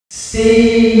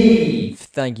Steve!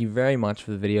 Thank you very much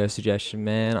for the video suggestion,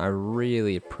 man. I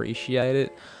really appreciate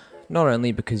it. Not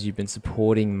only because you've been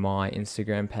supporting my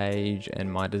Instagram page and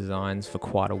my designs for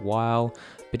quite a while,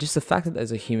 but just the fact that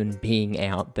there's a human being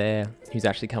out there who's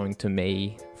actually coming to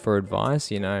me for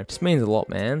advice, you know, just means a lot,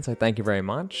 man. So thank you very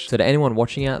much. So to anyone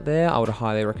watching out there, I would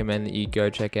highly recommend that you go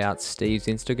check out Steve's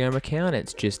Instagram account.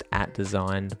 It's just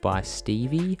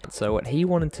 @designedbystevie. So what he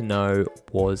wanted to know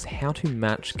was how to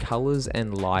match colors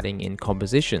and lighting in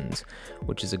compositions,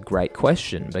 which is a great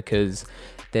question because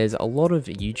there's a lot of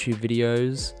YouTube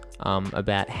videos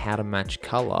about how to match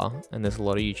color, and there's a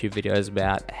lot of YouTube videos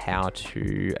about how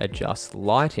to adjust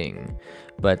lighting,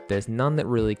 but there's none that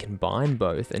really combine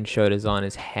both and show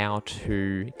designers how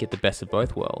to get the best of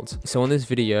both worlds. So in this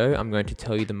video, I'm going to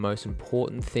tell you the most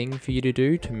important thing for you to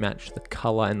do to match the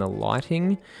color and the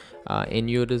lighting in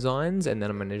your designs, and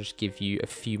then I'm going to just give you a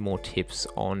few more tips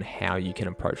on how you can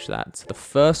approach that. So the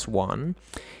first one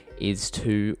is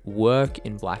to work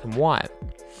in black and white.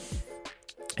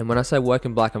 And when I say work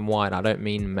in black and white, I don't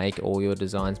mean make all your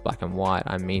designs black and white.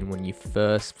 I mean when you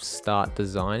first start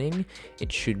designing,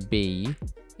 it should be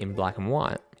in black and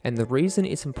white. And the reason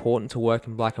it's important to work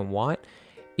in black and white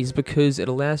is because it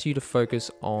allows you to focus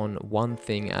on one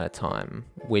thing at a time,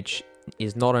 which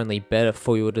is not only better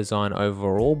for your design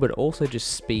overall, but also just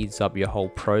speeds up your whole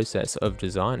process of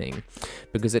designing,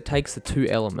 because it takes the two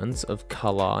elements of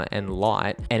color and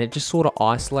light and it just sort of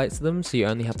isolates them, so you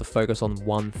only have to focus on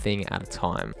one thing at a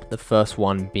time. The first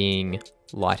one being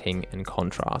lighting and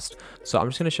contrast. So I'm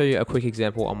just going to show you a quick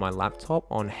example on my laptop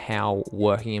on how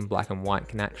working in black and white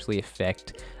can actually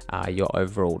affect your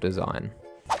overall design.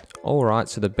 Alright,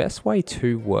 so the best way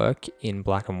to work in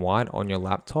black and white on your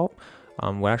laptop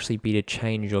would actually be to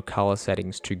change your color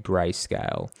settings to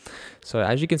grayscale. So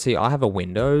as you can see, I have a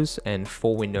Windows, and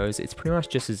for Windows, it's pretty much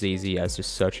just as easy as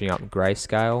just searching up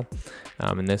grayscale.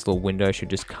 And this little window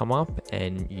should just come up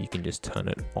and you can just turn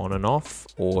it on and off,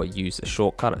 or use the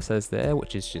shortcut it says there,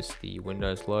 which is just the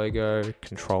Windows logo,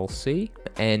 Control-C.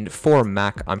 And for a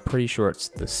Mac, I'm pretty sure it's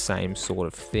the same sort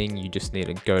of thing. You just need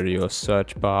to go to your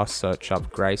search bar, search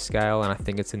up grayscale, and I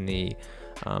think it's in the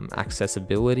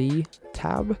accessibility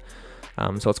tab.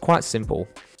 So it's quite simple.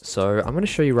 So I'm going to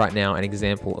show you right now an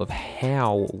example of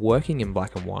how working in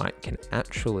black and white can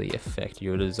actually affect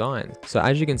your design. So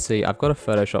as you can see, I've got a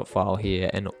Photoshop file here,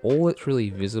 and all that's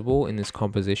really visible in this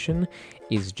composition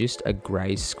is just a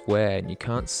gray square, and you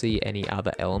can't see any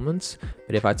other elements.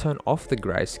 But if I turn off the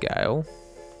grayscale,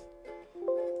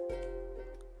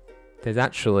 there's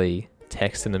actually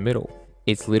text in the middle.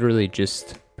 It's literally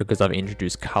just because I've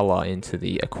introduced color into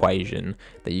the equation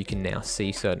that you can now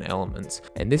see certain elements.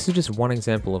 And this is just one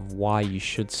example of why you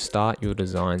should start your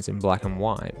designs in black and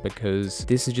white, because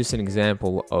this is just an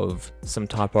example of some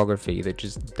typography that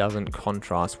just doesn't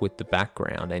contrast with the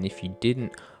background. And if you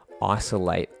didn't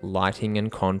isolate lighting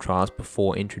and contrast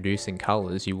before introducing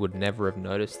colors, you would never have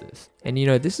noticed this. And you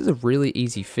know, this is a really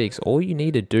easy fix. All you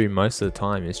need to do most of the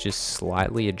time is just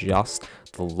slightly adjust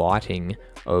the lighting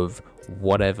of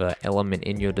whatever element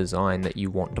in your design that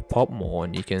you want to pop more,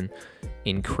 and you can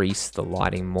increase the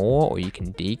lighting more or you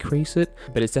can decrease it,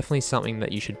 but it's definitely something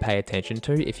that you should pay attention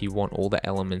to if you want all the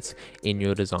elements in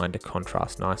your design to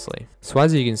contrast nicely. So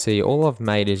as you can see, all I've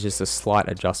made is just a slight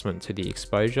adjustment to the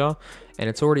exposure, and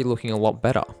it's already looking a lot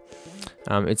better.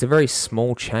 It's a very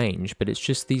small change, but it's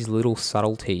just these little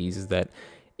subtleties that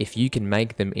if you can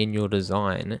make them in your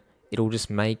design, it'll just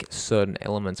make certain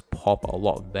elements pop a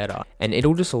lot better, and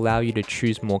it'll just allow you to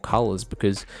choose more colors,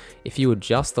 because if you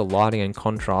adjust the lighting and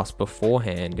contrast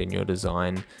beforehand in your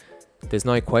design, there's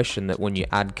no question that when you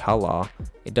add color,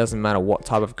 it doesn't matter what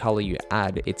type of color you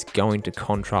add, it's going to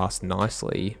contrast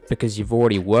nicely because you've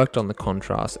already worked on the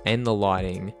contrast and the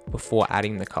lighting before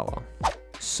adding the color.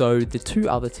 So the two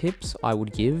other tips I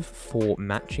would give for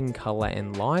matching color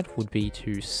and light would be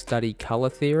to study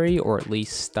color theory, or at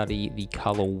least study the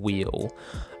color wheel,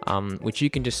 which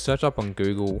you can just search up on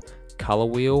Google color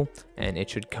wheel and it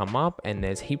should come up, and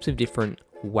there's heaps of different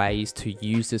ways to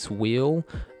use this wheel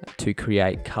to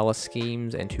create color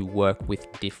schemes and to work with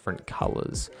different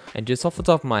colors. And just off the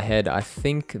top of my head, I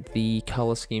think the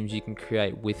color schemes you can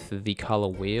create with the color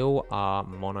wheel are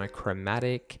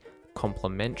monochromatic,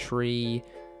 complementary,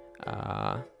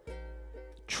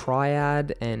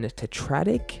 triad, and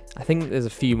tetradic. I think there's a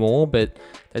few more, but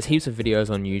there's heaps of videos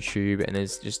on YouTube, and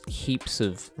there's just heaps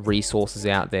of resources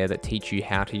out there that teach you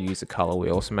how to use a color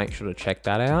wheel, so make sure to check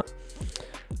that out.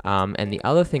 And the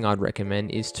other thing I'd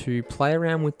recommend is to play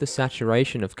around with the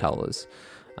saturation of colors.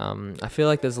 I feel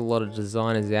like there's a lot of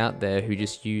designers out there who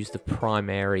just use the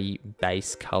primary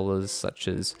base colors such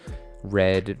as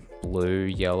red, blue,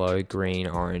 yellow, green,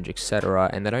 orange, etc.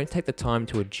 And they don't take the time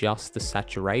to adjust the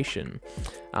saturation,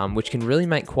 which can really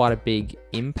make quite a big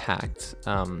impact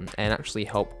and actually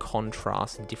help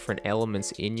contrast different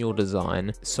elements in your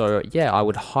design. So yeah, I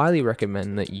would highly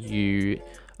recommend that you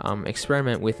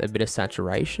experiment with a bit of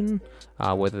saturation,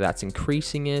 whether that's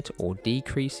increasing it or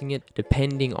decreasing it.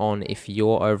 Depending on if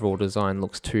your overall design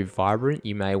looks too vibrant,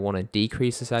 you may want to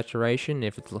decrease the saturation.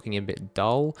 If it's looking a bit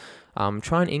dull,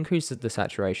 try and increase the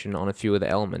saturation on a few of the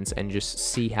elements and just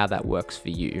see how that works for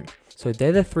you. So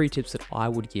they're the 3 tips that I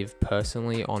would give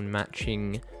personally on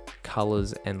matching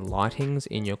colors and lightings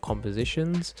in your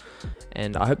compositions.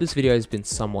 And I hope this video has been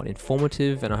somewhat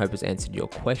informative, and I hope it's answered your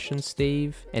questions,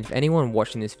 Steve. And if anyone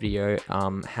watching this video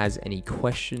has any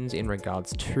questions in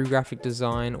regards to graphic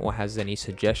design or has any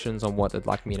suggestions on what they'd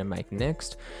like me to make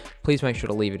next, please make sure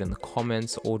to leave it in the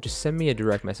comments or just send me a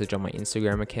direct message on my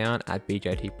Instagram account at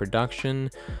BJT Production,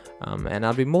 and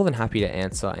I'll be more than happy to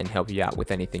answer and help you out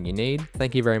with anything you need.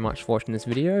 Thank you very much for watching this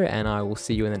video, and I will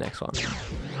see you in the next one.